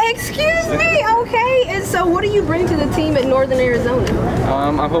 unofficially. Excuse me? Okay. And so what do you bring to the team at Northern Arizona?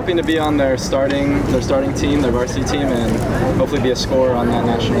 I'm hoping to be on their starting team, their varsity team, and hopefully be a scorer on that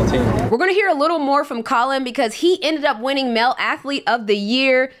national team. We're going to hear a little more from Colin because he ended up winning Male Athlete of the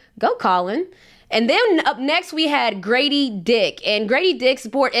Year. Go, Colin. And then up next, we had Grady Dick. And Grady Dick's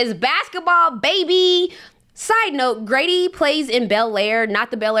sport is basketball, baby. Side note, Grady plays in Bel Air, not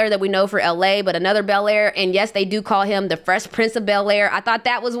the Bel Air that we know for LA, but another Bel Air. And yes, they do call him the Fresh Prince of Bel Air. I thought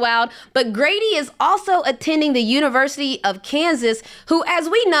that was wild. But Grady is also attending the University of Kansas, who, as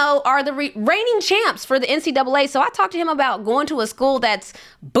we know, are the reigning champs for the NCAA. So I talked to him about going to a school that's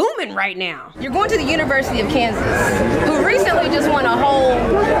booming right now. You're going to the University of Kansas, who recently just won a whole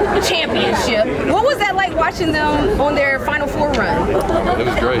championship. What was that like watching them on their Final Four run? It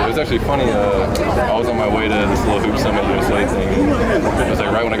was great. It was actually funny. I was on my way to this little Hoop Summit USA thing. It was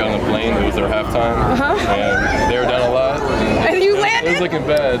like right when I got on the plane, it was their halftime, and they were down a lot. And you landed? It was looking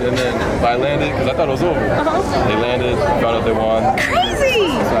bad, and then I landed because I thought it was over. They landed, found out they won. Crazy!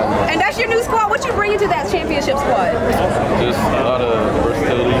 And that's your new squad. What you bringing to that championship squad? Just a lot of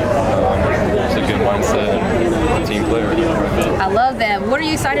versatility, just a good mindset, and team player. I love that. What are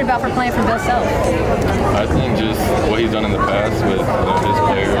you excited about for playing for Bill Self? I think just what he's done in the past with his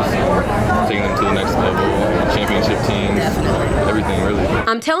players, taking them to the next level, championship teams, everything really.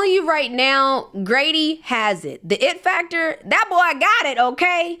 I'm telling you right now, Grady has it. The it factor, that boy got it,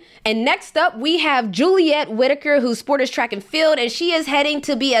 okay? And next up, we have Juliet Whitaker, whose sport is track and field, and she is heading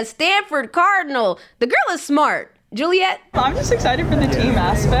to be a Stanford Cardinal. The girl is smart. Juliet? I'm just excited for the team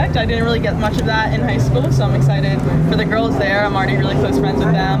aspect. I didn't really get much of that in high school, so I'm excited for the girls there. I'm already really close friends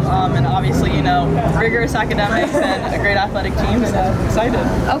with them, and obviously, rigorous academics and a great athletic team, so excited.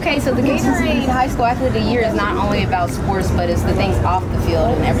 Okay, so the Gatorade High School Athlete of the Year is not only about sports, but it's the things off the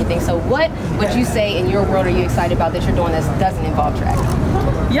field and everything. So what would you say in your world are you excited about that you're doing that doesn't involve track?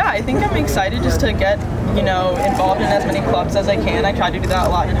 Yeah, I think I'm excited just to get, involved in as many clubs as I can. I tried to do that a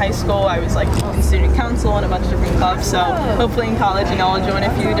lot in high school. I was in student council and a bunch of different club. So hopefully in college, I'll join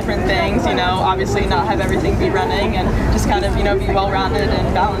a few different things, obviously not have everything be running and just kind of, be well-rounded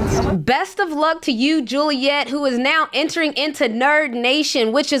and balanced. Best of luck to you, Juliet, who is now entering into Nerd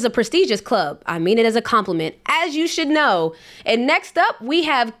Nation, which is a prestigious club. I mean it as a compliment, as you should know. And next up, we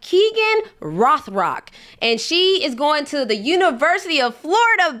have Keegan Rothrock, and she is going to the University of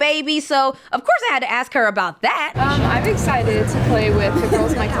Florida, baby. So, of course, I had to ask her about that. I'm excited to play with the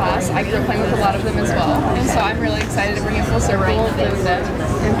girls in my class. I grew up playing with a lot of them as well, and so I'm really excited to bring it full circle with them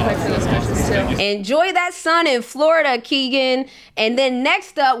and play for those coaches too. Enjoy that sun in Florida, Keegan. And then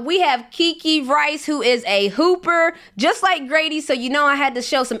next up, we have Kiki Rice, who is a hooper, just like Grady. So I had to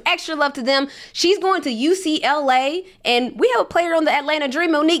show some extra love to them. She's going to UCLA, and we have a player on the Atlanta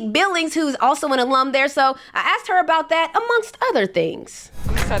Dream, Monique Billings, who's also an alum there. So I asked her about that, amongst other things.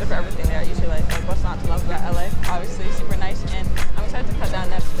 I'm excited for everything there. Usually, like what's not to love about LA? Obviously, super nice, and I'm excited to cut down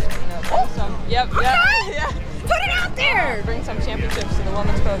nets there. Put it out there. Bring some championships to the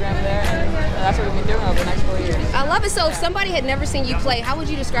women's program there, and that's what we've been doing over the next 4 years. I love it. So, if somebody had never seen you play, how would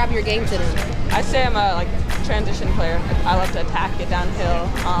you describe your game to them? I'd say I'm a transition player. I love to attack, get downhill,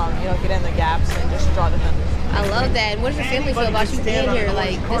 get in the gaps, and just draw them in. I love that. What does your family feel about you being here?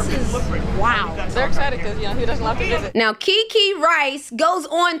 This is wow. They're excited because, who doesn't love to visit? Now, Kiki Rice goes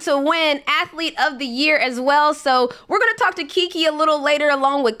on to win Athlete of the Year as well. So we're going to talk to Kiki a little later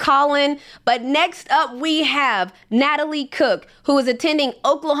along with Colin. But next up, we have Natalie Cook, who is attending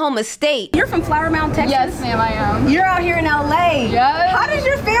Oklahoma State. You're from Flower Mound, Texas? Yes, ma'am, I am. You're out here in LA. Yes. How does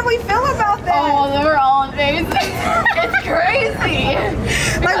your family feel about that? Oh, they were all amazing. It's crazy.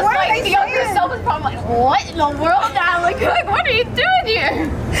 What are they saying? Yourself is probably what in the world, Natalie Cook? What are you doing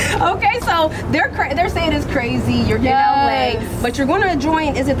here? Okay, so they're saying it's crazy. You're in LA, but you're going to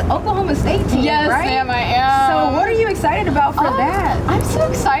join. Is it the Oklahoma State team? Yes, right? ma'am, I am. So what are you excited about for that? I'm so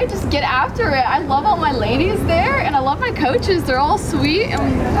excited to just get after it. I love all my ladies there, and I love my coaches. They're all sweet,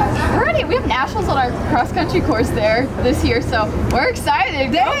 and we have nationals on our cross country course there this year, so we're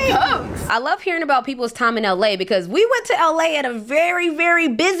excited. Go Cokes! I love hearing about people's time in LA because we went to LA at a very, very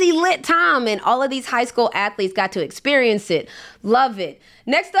busy lit time, and all of these high school athletes got to experience it. Love it.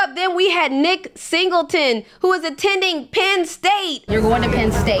 Next up, then we had Nick Singleton, who is attending Penn State. You're going to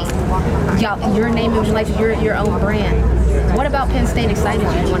Penn State. Y'all, your name is like your own brand. What about Penn State excited you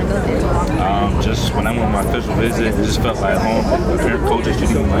to want to go there? Just when I went on my official visit, it just felt like home. My parent coaches,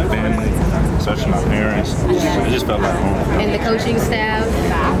 my family, especially my parents. It just felt like home. And the coaching staff.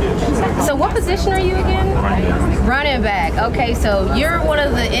 So what position are you again? Running back. Okay, so you're one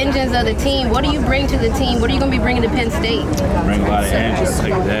of the engines of the team. What do you bring to the team? What are you going to be bringing to Penn State? I bring a lot of energy. I'll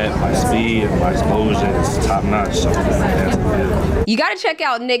take that. My speed and my explosion is top notch. So you got to check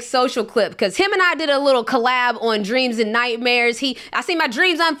out Nick's social clip because him and I did a little collab on Dreams and Nightmares. I see my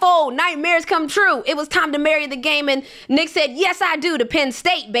dreams unfold, nightmares come true. It was time to marry the game, and Nick said, yes, I do, to Penn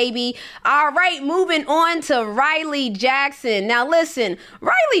State, baby. All right, moving on to Riley Jackson. Now listen,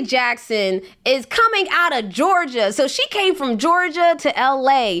 Riley Jackson is coming out of Georgia. So she came from Georgia to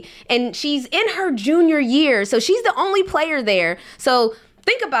LA, and she's in her junior year. So she's the only player there. So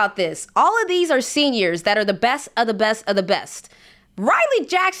think about this. All of these are seniors that are the best of the best of the best. Riley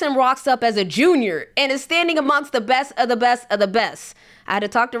Jackson rocks up as a junior and is standing amongst the best of the best of the best. I had to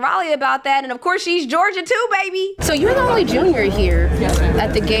talk to Riley about that, and of course she's Georgia too, baby. So you're the only junior here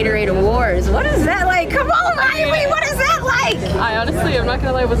at the Gatorade Awards. What is that like? Come on, Riley, what is that like? I honestly, I'm not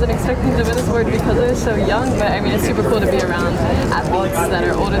gonna lie, wasn't expecting to win this award because I was so young, but I mean, it's super cool to be around athletes that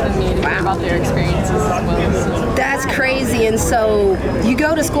are older than me to hear about their experiences as well. So. That's crazy. And so you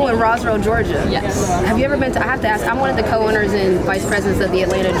go to school in Roswell, Georgia? Yes. Have you ever been to, I have to ask, I'm one of the co-owners and vice presidents of the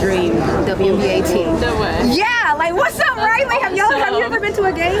Atlanta Dream WNBA team. No way. Yeah, like what's up, Riley? Have you ever been to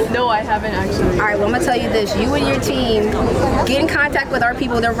a game? No, I haven't actually. All right, well, I'm gonna tell you this. You and your team, get in contact with our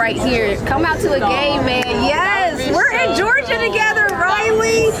people. They're right here. Come out to a game, man. Yes, we're in Georgia together,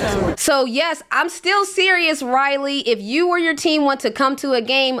 Riley. So yes, I'm still serious, Riley. If you or your team want to come to a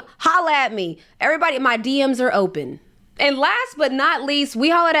game, holla at me. Everybody, my DMs are open. And last but not least,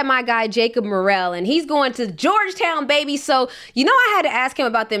 we hollered at my guy, Jacob Morrell, and he's going to Georgetown, baby. So, I had to ask him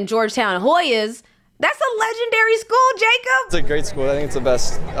about them Georgetown Hoyas. That's a legendary school, Jacob. It's a great school. I think it's the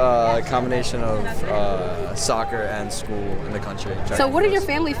best combination of soccer and school in the country. So what did your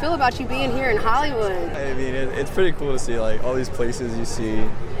family feel about you being here in Hollywood? I mean, it's pretty cool to see like all these places you see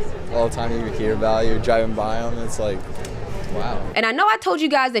all the time, you hear about, you're driving by them. It's like, wow. And I know I told you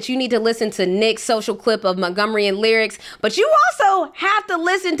guys that you need to listen to Nick's social clip of Montgomery and Lyrics, but you also have to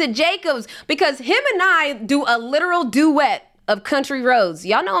listen to Jacob's because him and I do a literal duet of Country Roads.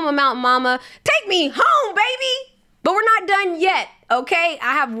 Y'all know I'm a mountain mama. Take me home, baby. But we're not done yet, okay?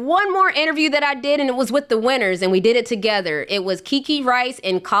 I have one more interview that I did, and it was with the winners, and we did it together. It was Kiki Rice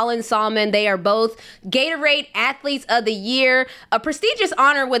and Colin Salmon. They are both Gatorade Athletes of the Year, a prestigious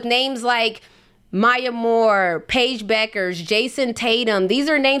honor with names like Maya Moore, Paige Beckers, Jason Tatum. These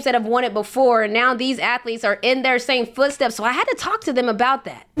are names that have won it before, and now these athletes are in their same footsteps, so I had to talk to them about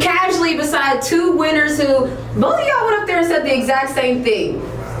that. Casually beside two winners who, both of y'all went up there and said the exact same thing.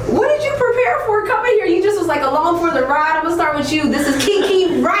 What did you prepare for coming here? You just was like along for the ride. I'm gonna start with you. This is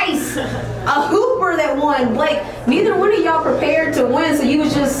Kiki Rice, a hooper that won. Blake, neither one of y'all prepared to win, so you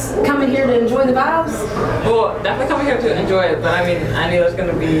was just coming here to enjoy the vibes? Well, definitely coming here to enjoy it, but I mean, I knew it was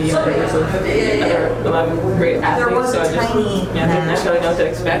gonna be other 11 great athletes, so I just didn't necessarily know what to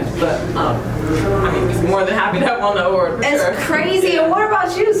expect, but I mean, more than happy to have won the award. It's crazy. And what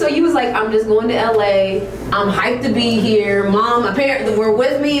about you? So you was like, I'm just going to LA. I'm hyped to be here. Mom, my parents were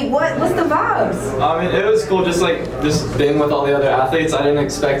with me. What's the vibes? I mean, it was cool just being with all the other athletes. I didn't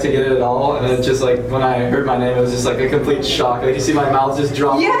expect to get it at all. And it just like, when I heard my name, it was just like a complete shock. Like you see my mouth just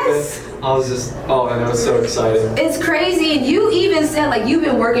drop open. I was just, and it was so exciting. It's crazy. And you even said like you've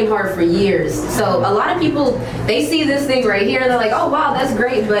been working hard for years. So a lot of people, they see this thing right here and they're like, oh wow, that's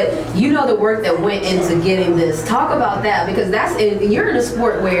great. But you know the work that went into getting this. Talk about that, because you're in a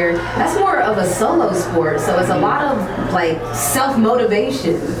sport where that's more of a solo sport. So it's a lot of like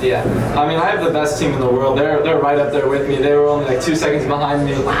self-motivation. Yeah. I mean, I have the best team in the world. They're right up there with me. They were only like 2 seconds behind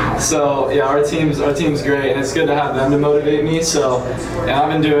me. Wow. So yeah, our team's great, and it's good to have them to motivate me. So, and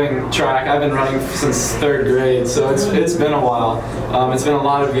I've been doing track. I've been running since 3rd grade, so it's been a while. It's been a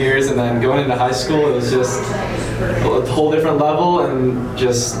lot of years, and then going into high school, it was just a whole different level, and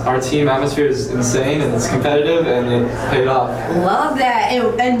just our team atmosphere is insane, and it's competitive, and it paid off. Love that.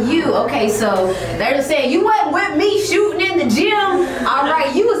 And you, okay, so they're just saying you went with me shooting in the gym. All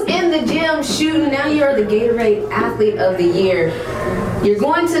right, you was in the gym shooting. Now you're the Gatorade Athlete of the Year. You're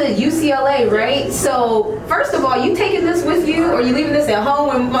going to UCLA, right? So, first of all, you taking this with you, or you leaving this at home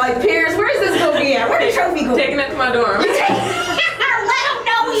with my parents? Where's this going to be at? Where the trophy go? Taking it to my dorm. Let them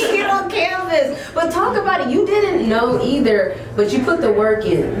know when you get on campus. But talk about it. You didn't know either, but you put the work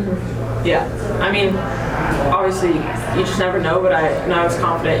in. Yeah. I mean, obviously, you just never know, but I was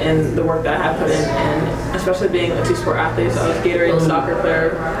confident in the work that I had put in, and especially being a two-sport athlete. So I was Gatorade soccer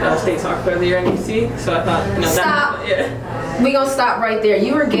player, state soccer player of the year in UC. So I thought, Stop. We gonna stop right there.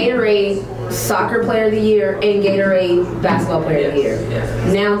 You were Gatorade Soccer Player of the Year and Gatorade Basketball Player of the Year.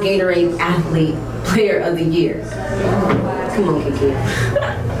 Yes. Now Gatorade Athlete Player of the Year. Come on, Kiki.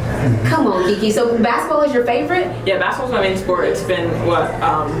 Come on, Kiki. So basketball is your favorite? Yeah, basketball's my main sport. It's been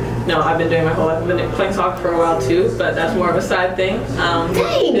I've been doing my whole life. I've been playing soccer for a while too, but that's more of a side thing.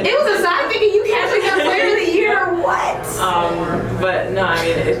 Dang, it was a side thing and you catching that Player of the Year or what? But no, I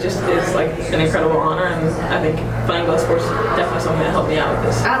mean, it's like an incredible honor, and I think playing both sports is definitely something that helped me out with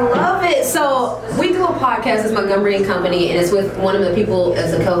this. I love it. So we do a podcast, it's Montgomery & Company, and it's with one of the people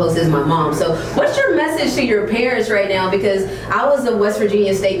as a co-host is my mom. So what's your message to your parents right now? Because I was the West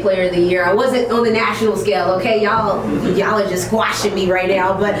Virginia State Player of the Year. I wasn't on the national scale, okay? Y'all are just squashing me right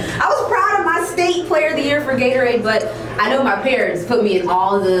now, but I was proud of my State Player of the Year for Gatorade, but I know my parents put me in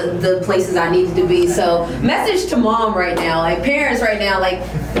all the places I needed to be. So message to mom right now, like parents right now, like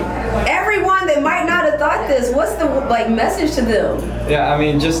everyone that might not have thought this, what's the message to them? Yeah, I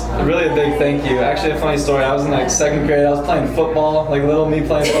mean, just really a big thank you. Actually, a funny story. I was in 2nd grade. I was playing football, little me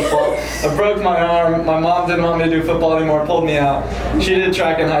playing football. I broke my arm. My mom didn't want me to do football anymore, pulled me out. She did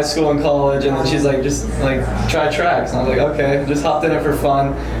track in high school and college, and then she's like, just try tracks. And I was like, okay. Just hopped in it for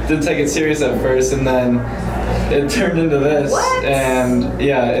fun. Didn't take it serious at first, and then it turned into this. What? And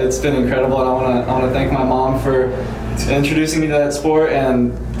yeah, it's been incredible. And I want to thank my mom for introducing me to that sport,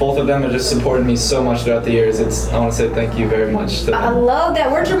 and both of them have just supported me so much throughout the years. I want to say thank you very much to them. I love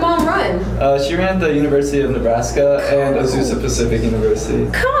that. Where'd your mom run? She ran at the University of Nebraska and Azusa Pacific University.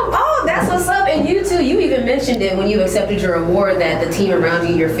 Come on, that's what's up. And you too, you even mentioned it when you accepted your award, that the team around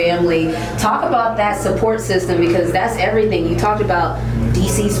you, your family. Talk about that support system, because that's everything. You talked about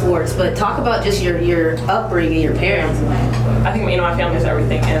DC sports, but talk about just your upbringing, your parents. I think my family is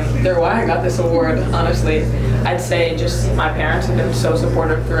everything, and they're why I got this award, honestly. I'd say just my parents have been so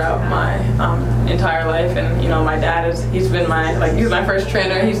supportive throughout my entire life, and my dad he's been he was my first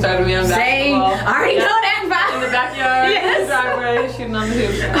trainer. He started me on basketball. Same. I already know that. In the backyard, yes. in the driveway, shooting on the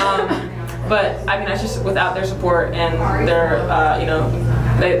hoops. But I mean, that's just without their support and their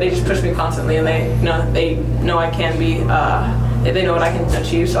they just push me constantly, and they know I can be. They know what I can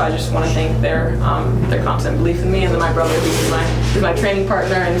achieve, so I just want to thank their constant belief in me, and then my brother, who's my training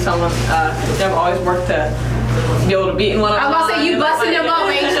partner and someone I've always worked to be able to beat in one. I was about to say, you busting him up,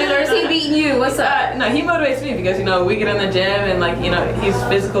 or is he beating you? What's up? No, he motivates me because, we get in the gym and he's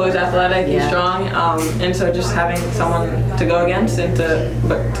physical, he's athletic, he's strong. And so just having someone to go against and to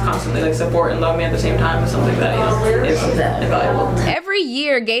constantly support and love me at the same time is something that, is invaluable. Every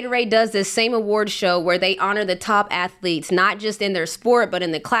year, Gatorade does this same award show where they honor the top athletes, not just in their sport, but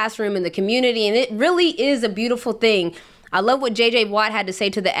in the classroom, in the community. And it really is a beautiful thing. I love what JJ Watt had to say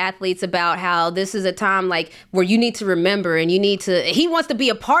to the athletes about how this is a time where you need to remember and he wants to be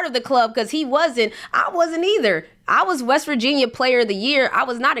a part of the club because I wasn't either. I was West Virginia Player of the Year. I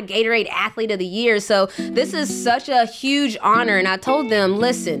was not a Gatorade Athlete of the Year. So this is such a huge honor. And I told them,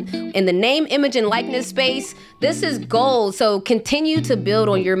 listen, in the name, image, and likeness space, this is gold. So continue to build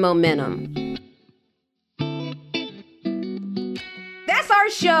on your momentum. That's our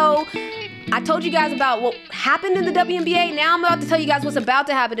show. I told you guys about what happened in the WNBA. Now I'm about to tell you guys what's about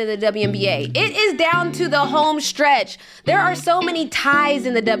to happen in the WNBA. It is down to the home stretch. There are so many ties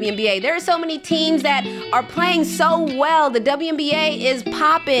in the WNBA. There are so many teams that are playing so well. The WNBA is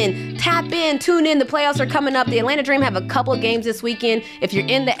popping. Tap in, tune in. The playoffs are coming up. The Atlanta Dream have a couple of games this weekend. If you're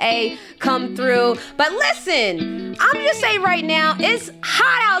in the A, come through. But listen, I'm just saying right now, it's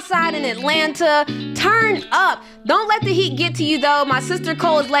hot outside in Atlanta. Turn up. Don't let the heat get to you, though. My sister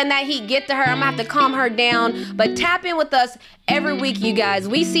Cole is letting that heat get to her. I'm gonna have to calm her down. But tap in with us every week, you guys.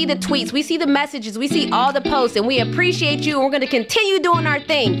 We see the tweets, we see the messages, we see all the posts, and we appreciate you. And we're gonna continue doing our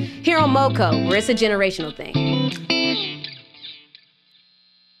thing here on MoCo, where it's a generational thing.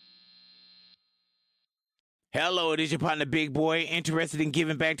 Hello, it is your partner, Big Boy, interested in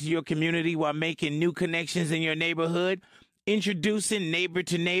giving back to your community while making new connections in your neighborhood. Introducing Neighbor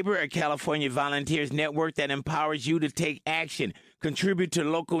to Neighbor, a California volunteers network that empowers you to take action, contribute to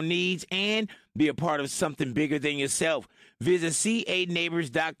local needs, and be a part of something bigger than yourself. Visit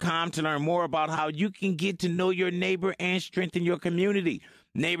ca-neighbors.com to learn more about how you can get to know your neighbor and strengthen your community.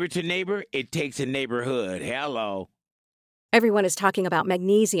 Neighbor to Neighbor, it takes a neighborhood. Hello. Everyone is talking about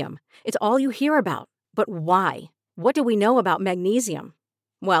magnesium. It's all you hear about. But why? What do we know about magnesium?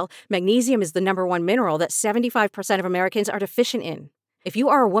 Well, magnesium is the number one mineral that 75% of Americans are deficient in. If you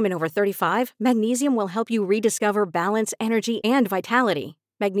are a woman over 35, magnesium will help you rediscover balance, energy, and vitality.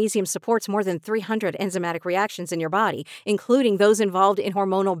 Magnesium supports more than 300 enzymatic reactions in your body, including those involved in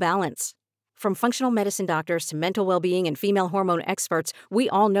hormonal balance. From functional medicine doctors to mental well-being and female hormone experts, we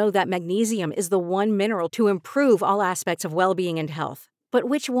all know that magnesium is the one mineral to improve all aspects of well-being and health. But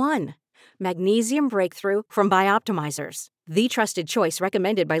which one? Magnesium Breakthrough from Bioptimizers, the trusted choice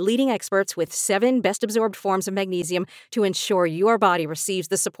recommended by leading experts with 7 best-absorbed forms of magnesium to ensure your body receives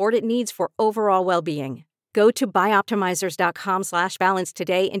the support it needs for overall well-being. Go to bioptimizers.com/balance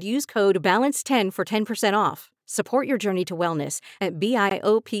today and use code BALANCE10 for 10% off. Support your journey to wellness at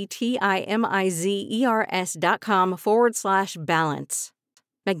bioptimizers.com/balance.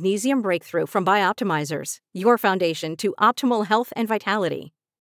 Magnesium Breakthrough from Bioptimizers, your foundation to optimal health and vitality.